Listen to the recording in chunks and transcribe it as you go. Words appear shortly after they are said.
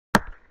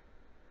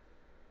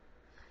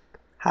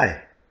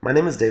Hi, my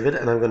name is David,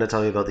 and I'm going to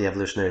tell you about the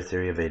evolutionary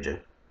theory of aging.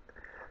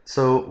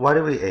 So, why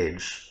do we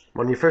age?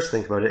 When you first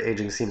think about it,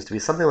 aging seems to be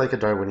something like a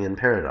Darwinian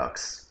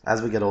paradox.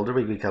 As we get older,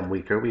 we become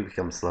weaker, we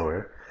become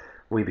slower,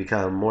 we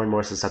become more and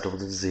more susceptible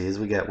to disease,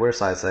 we get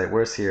worse eyesight,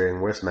 worse hearing,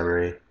 worse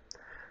memory,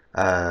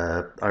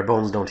 our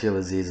bones don't heal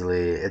as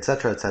easily,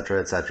 etc.,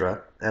 etc.,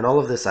 etc., and all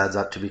of this adds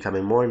up to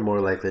becoming more and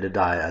more likely to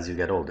die as you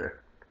get older.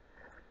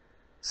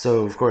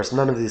 So, of course,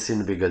 none of these seem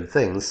to be good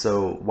things,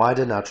 so why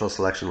did natural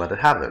selection let it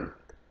happen?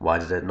 Why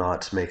did it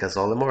not make us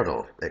all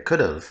immortal? It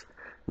could have.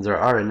 There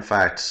are, in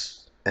fact,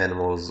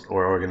 animals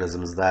or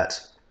organisms that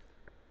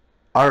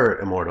are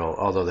immortal,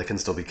 although they can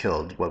still be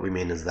killed. What we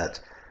mean is that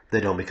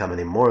they don't become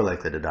any more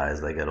likely to die as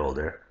they get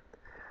older.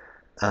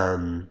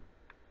 Um,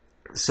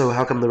 so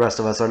how come the rest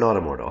of us are not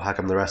immortal? How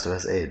come the rest of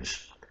us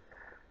age?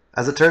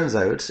 As it turns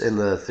out, in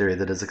the theory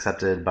that is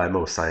accepted by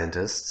most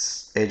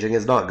scientists, aging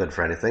is not good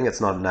for anything. It's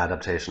not an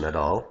adaptation at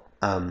all.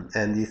 And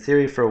the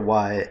theory for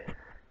why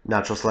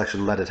natural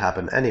selection let it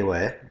happen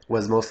anyway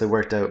was mostly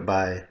worked out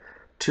by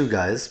two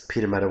guys,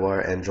 Peter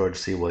Medawar and George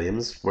C.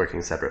 Williams,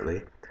 working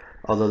separately,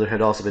 although there had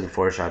also been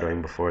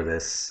foreshadowing before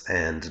this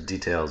and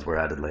details were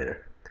added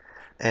later.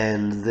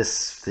 And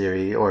this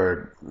theory,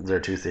 or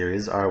their two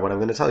theories, are what I'm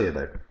going to tell you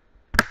about.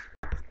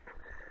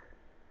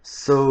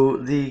 So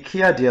the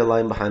key idea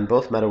lying behind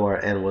both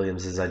Medawar and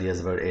Williams'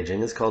 ideas about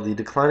aging is called the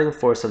declining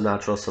force of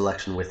natural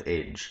selection with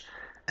age.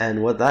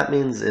 And what that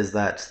means is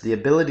that the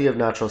ability of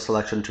natural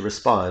selection to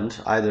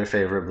respond, either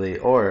favorably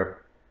or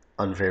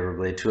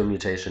unfavorably, to a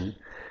mutation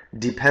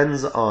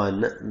depends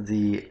on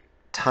the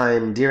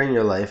time during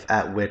your life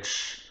at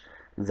which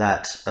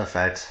that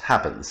effect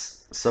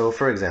happens. So,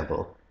 for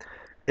example,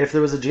 if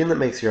there was a gene that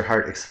makes your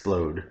heart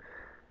explode,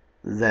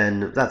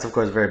 then that's of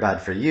course very bad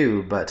for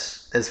you, but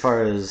as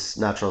far as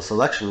natural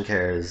selection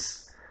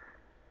cares,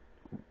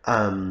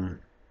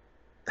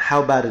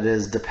 how bad it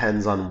is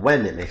depends on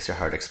when it makes your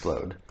heart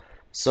explode.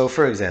 So,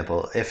 for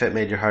example, if it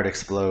made your heart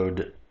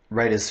explode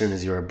right as soon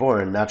as you were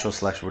born, natural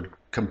selection would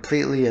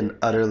completely and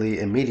utterly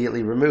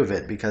immediately remove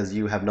it because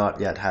you have not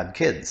yet had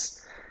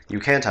kids.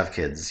 You can't have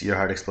kids. Your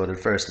heart exploded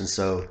first, and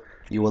so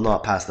you will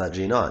not pass that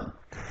gene on.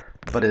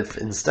 But if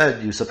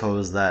instead you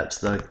suppose that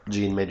the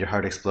gene made your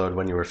heart explode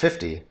when you were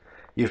 50,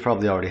 you've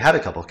probably already had a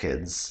couple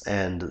kids,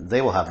 and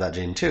they will have that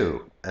gene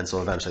too, and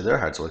so eventually their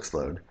hearts will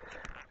explode.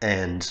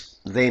 And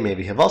they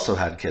maybe have also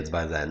had kids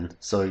by then,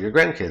 so your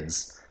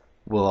grandkids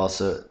will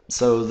also,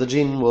 so the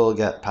gene will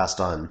get passed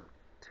on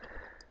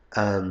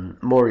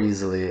more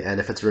easily, and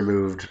if it's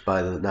removed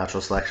by the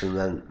natural selection,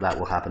 then that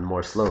will happen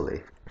more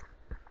slowly.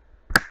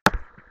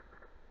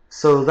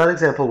 So that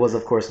example was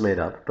of course made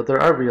up, but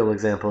there are real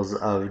examples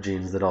of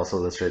genes that also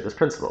illustrate this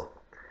principle.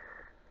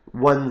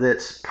 One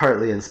that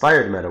partly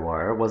inspired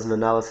Medawar was an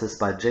analysis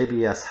by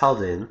J.B.S.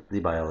 Haldane, the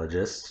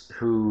biologist,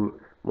 who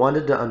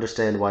wanted to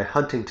understand why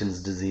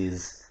Huntington's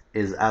disease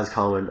is as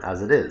common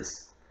as it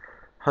is.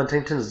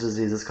 Huntington's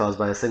disease is caused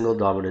by a single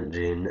dominant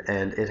gene,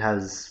 and it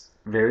has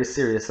very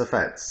serious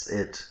effects.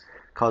 It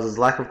causes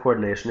lack of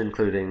coordination,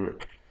 including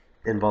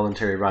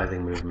involuntary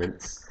writhing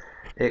movements.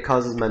 It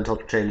causes mental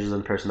changes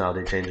and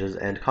personality changes,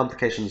 and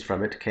complications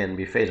from it can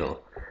be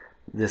fatal.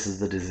 This is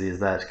the disease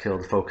that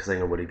killed Focusing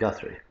and Woody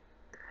Guthrie.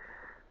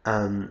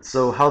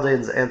 So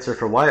Haldane's answer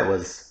for why it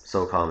was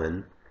so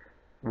common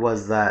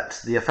was that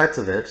the effects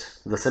of it,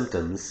 the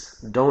symptoms,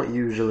 don't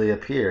usually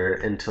appear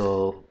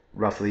until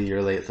roughly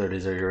your late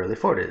 30s or your early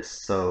 40s.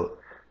 So,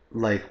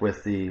 like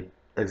with the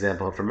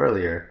example from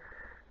earlier,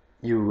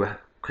 you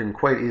can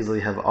quite easily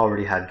have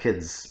already had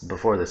kids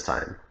before this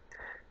time.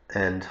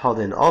 And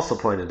Haldane also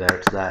pointed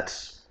out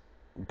that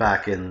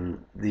back in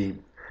the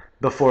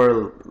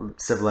before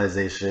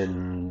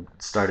civilization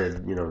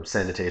started,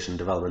 sanitation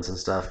developments and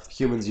stuff,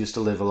 humans used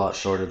to live a lot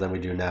shorter than we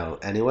do now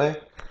anyway.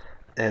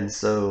 And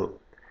so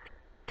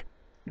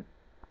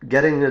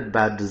getting a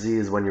bad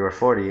disease when you were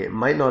 40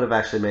 might not have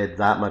actually made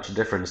that much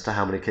difference to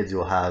how many kids you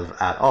will have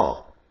at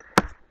all.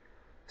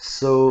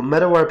 So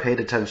Medawar paid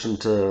attention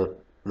to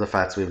the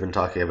facts we've been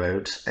talking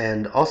about,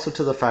 and also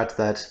to the fact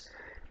that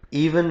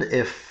even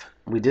if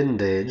we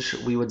didn't age,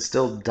 we would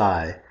still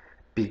die,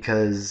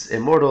 because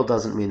immortal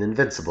doesn't mean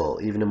invincible.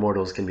 Even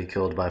immortals can be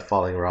killed by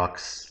falling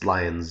rocks,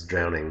 lions,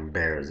 drowning,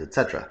 bears,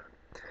 etc.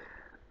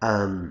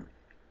 And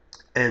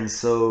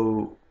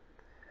so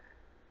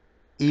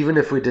even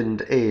if we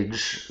didn't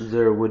age,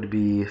 there would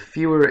be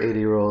fewer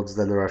 80-year-olds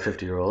than there are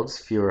 50-year-olds,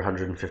 fewer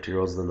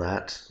 150-year-olds than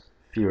that,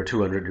 fewer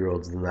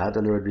 200-year-olds than that,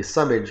 and there would be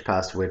some age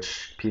past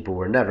which people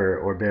were never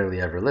or barely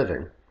ever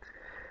living.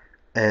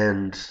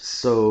 And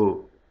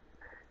so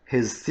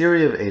his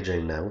theory of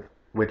aging now,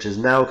 which is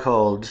now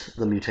called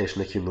the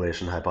mutation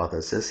accumulation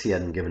hypothesis, he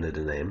hadn't given it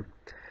a name,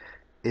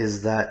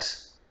 is that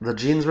the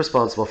genes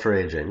responsible for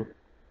aging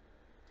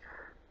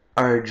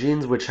are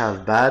genes which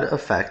have bad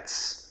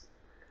effects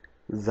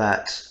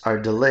that are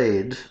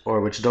delayed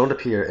or which don't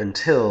appear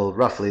until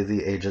roughly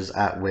the ages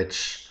at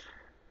which,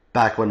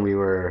 back when we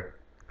were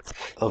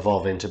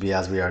evolving to be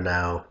as we are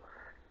now,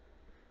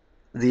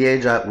 the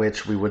age at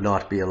which we would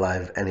not be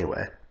alive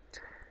anyway.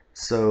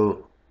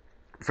 So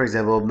for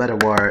example,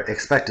 Medawar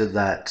expected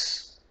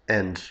that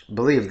and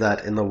believed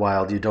that in the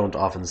wild you don't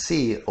often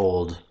see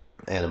old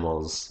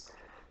animals.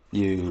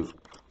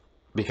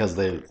 Because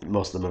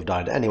most of them have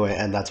died anyway,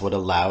 and that's what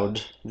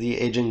allowed the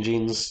aging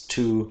genes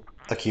to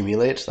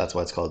accumulate. That's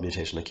why it's called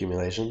mutation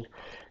accumulation.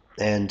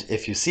 And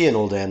if you see an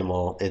old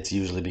animal, it's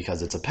usually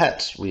because it's a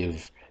pet.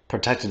 We've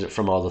protected it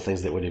from all the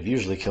things that would have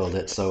usually killed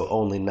it, so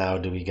only now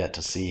do we get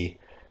to see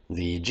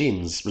the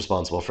genes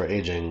responsible for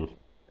aging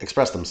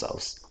express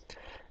themselves.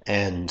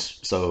 And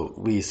so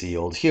we see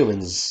old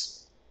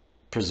humans,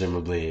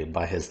 presumably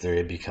by his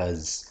theory,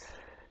 because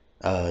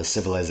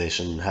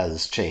civilization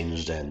has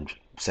changed and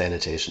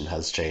sanitation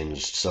has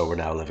changed, so we're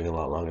now living a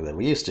lot longer than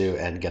we used to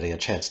and getting a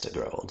chance to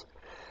grow old.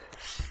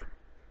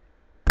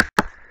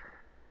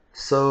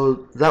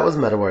 So that was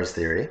Medawar's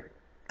theory.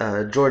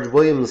 George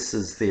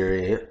Williams's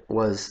theory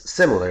was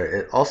similar.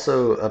 It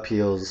also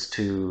appeals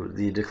to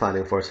the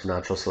declining force of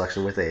natural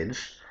selection with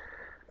age.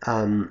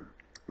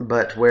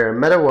 But where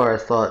Medawar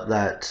thought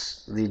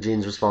that the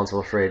genes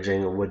responsible for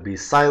aging would be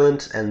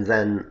silent and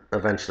then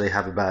eventually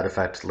have a bad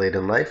effect late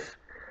in life,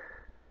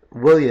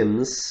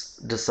 Williams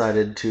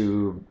decided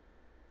to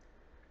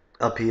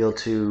appeal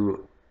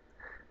to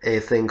a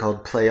thing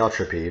called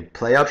pleiotropy.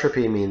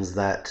 Pleiotropy means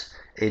that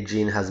a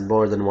gene has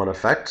more than one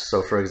effect.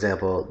 So, for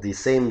example, the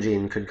same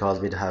gene could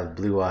cause me to have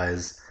blue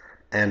eyes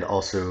and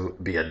also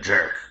be a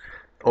jerk.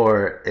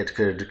 Or it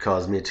could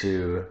cause me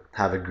to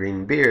have a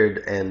green beard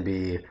and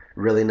be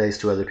really nice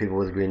to other people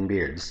with green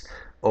beards.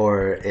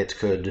 Or it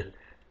could,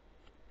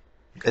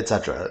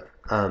 etc.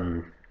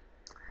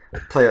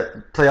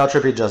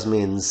 Pleiotropy just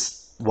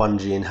means one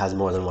gene has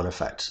more than one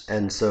effect.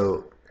 And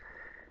so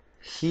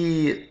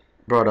he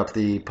brought up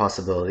the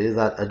possibility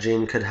that a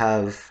gene could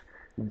have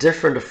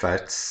different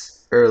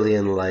effects early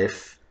in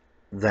life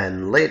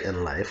than late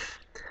in life,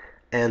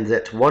 and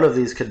that one of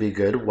these could be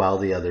good while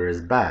the other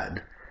is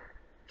bad.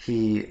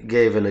 He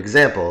gave an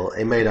example,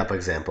 a made-up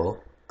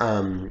example,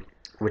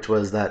 which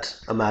was that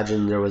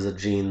imagine there was a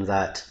gene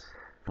that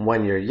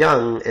when you're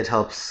young, it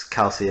helps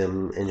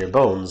calcium in your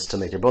bones to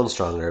make your bones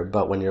stronger,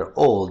 but when you're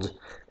old,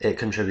 it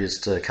contributes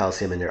to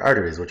calcium in your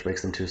arteries, which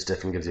makes them too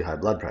stiff and gives you high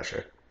blood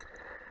pressure.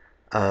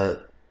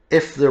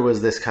 If there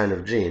was this kind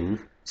of gene,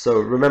 so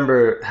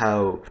remember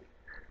how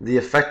the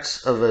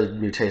effect of a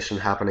mutation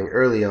happening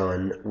early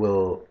on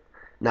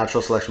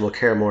natural selection will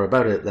care more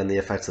about it than the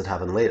effects that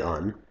happen late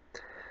on.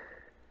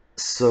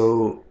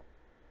 So,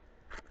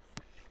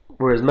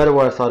 whereas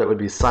Medawar thought it would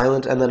be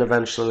silent and then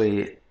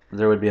eventually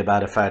there would be a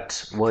bad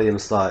effect,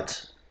 Williams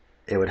thought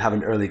it would have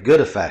an early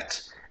good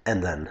effect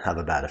and then have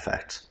a bad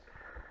effect.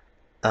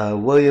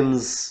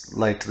 Williams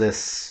liked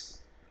this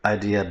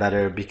idea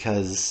better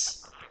because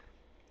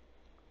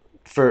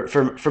for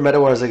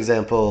Medawar's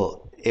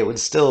example, it would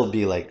still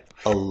be like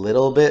a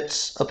little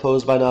bit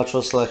opposed by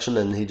natural selection,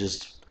 and he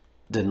just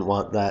didn't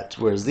want that,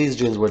 whereas these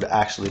genes would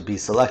actually be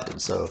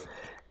selected. So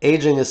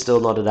aging is still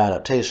not an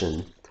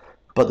adaptation,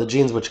 but the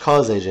genes which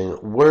cause aging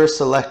were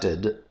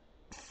selected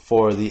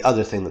for the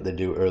other thing that they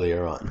do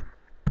earlier on.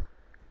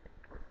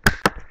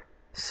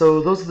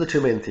 So those are the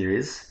two main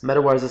theories.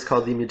 Medawar's is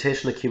called the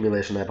mutation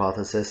accumulation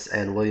hypothesis,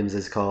 and Williams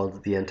is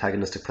called the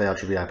antagonistic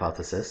pleiotropy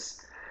hypothesis.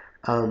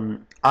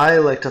 I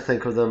like to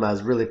think of them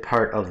as really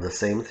part of the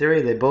same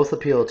theory. They both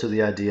appeal to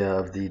the idea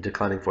of the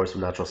declining force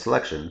of natural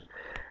selection.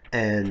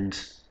 And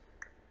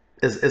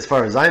as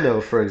far as I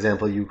know, for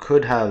example, you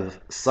could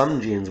have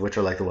some genes which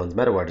are like the ones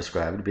Medawar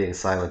described, being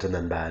silent and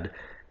then bad,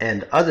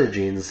 and other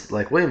genes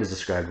like Williams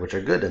described, which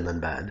are good and then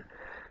bad.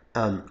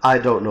 I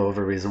don't know of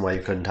a reason why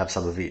you couldn't have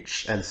some of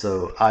each, and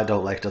so I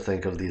don't like to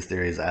think of these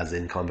theories as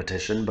in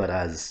competition, but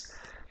as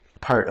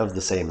part of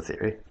the same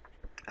theory.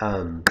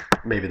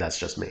 Maybe that's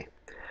just me.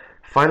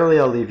 Finally,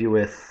 I'll leave you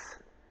with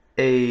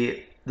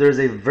there's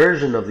a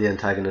version of the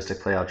antagonistic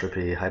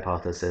pleiotropy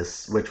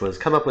hypothesis, which was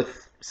come up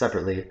with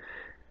separately.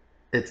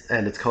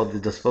 It's called the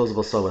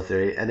Disposable Soma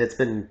theory, and it's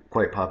been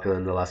quite popular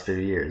in the last few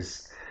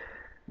years.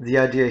 The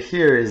idea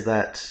here is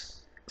that,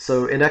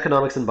 so in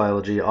economics and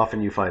biology,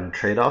 often you find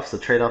trade-offs. A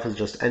trade-off is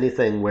just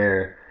anything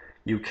where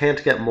you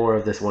can't get more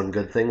of this one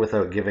good thing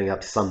without giving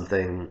up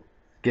something,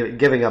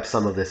 giving up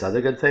some of this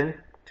other good thing.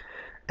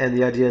 And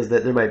the idea is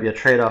that there might be a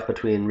trade-off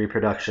between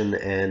reproduction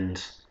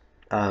and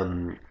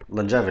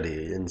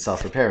longevity and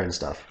self-repair and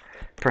stuff.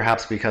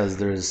 Perhaps because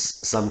there's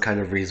some kind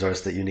of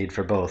resource that you need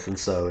for both. And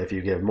so if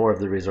you give more of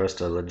the resource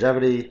to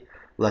longevity,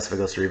 less of it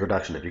goes to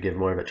reproduction. If you give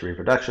more of it to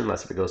reproduction,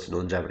 less of it goes to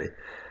longevity.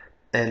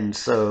 And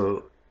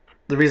so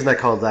the reason I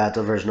call that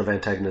a version of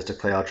antagonistic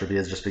pleiotropy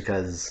is just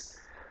because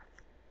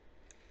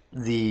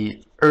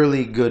the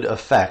early good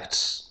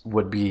effect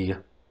would be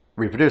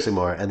reproducing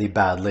more, and the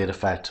bad late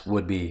effect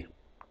would be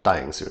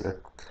dying sooner.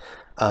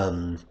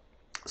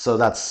 So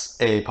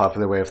that's a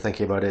popular way of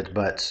thinking about it,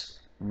 but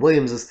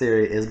Williams's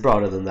theory is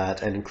broader than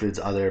that and includes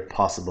other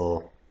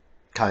possible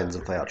kinds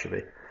of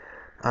pleiotropy.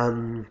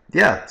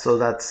 Yeah, so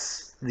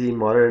that's the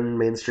modern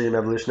mainstream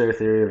evolutionary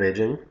theory of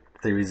aging,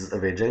 theories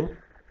of aging.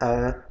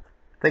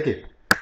 Thank you.